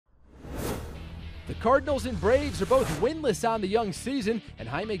Cardinals and Braves are both winless on the young season, and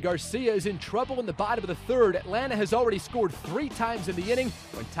Jaime Garcia is in trouble in the bottom of the third. Atlanta has already scored 3 times in the inning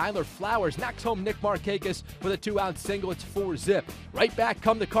when Tyler Flowers knocks home Nick Markakis with a 2-out single. It's 4-zip. Right back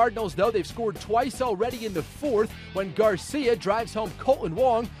come the Cardinals, though. They've scored twice already in the fourth when Garcia drives home Colton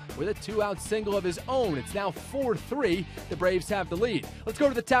Wong with a 2-out single of his own. It's now 4-3. The Braves have the lead. Let's go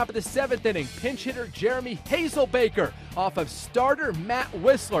to the top of the 7th inning. Pinch hitter Jeremy Hazelbaker off of starter Matt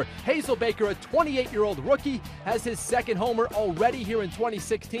Whistler. Hazelbaker, a 28-year-old rookie, has his second homer already here in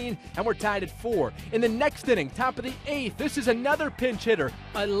 2016, and we're tied at 4. In the next inning, top of the 8th, this is another pinch hitter,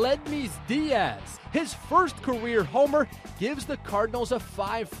 Aledmys Diaz. His first career homer gives the Cardinals a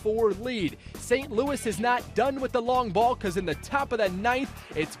 5-4 lead. St. Louis is not done with the long ball because in the top of the 9th,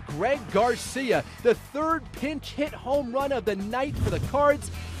 it's Greg Garcia, the third pinch hit home run of the night for the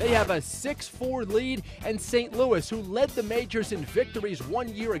Cards. They have a 6-4 lead, and St. Louis, who led the majors in victories 1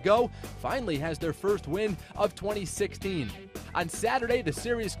 year ago, finally has their first win of 2016. On Saturday, the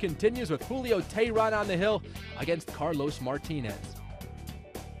series continues with Julio Teheran on the hill against Carlos Martinez.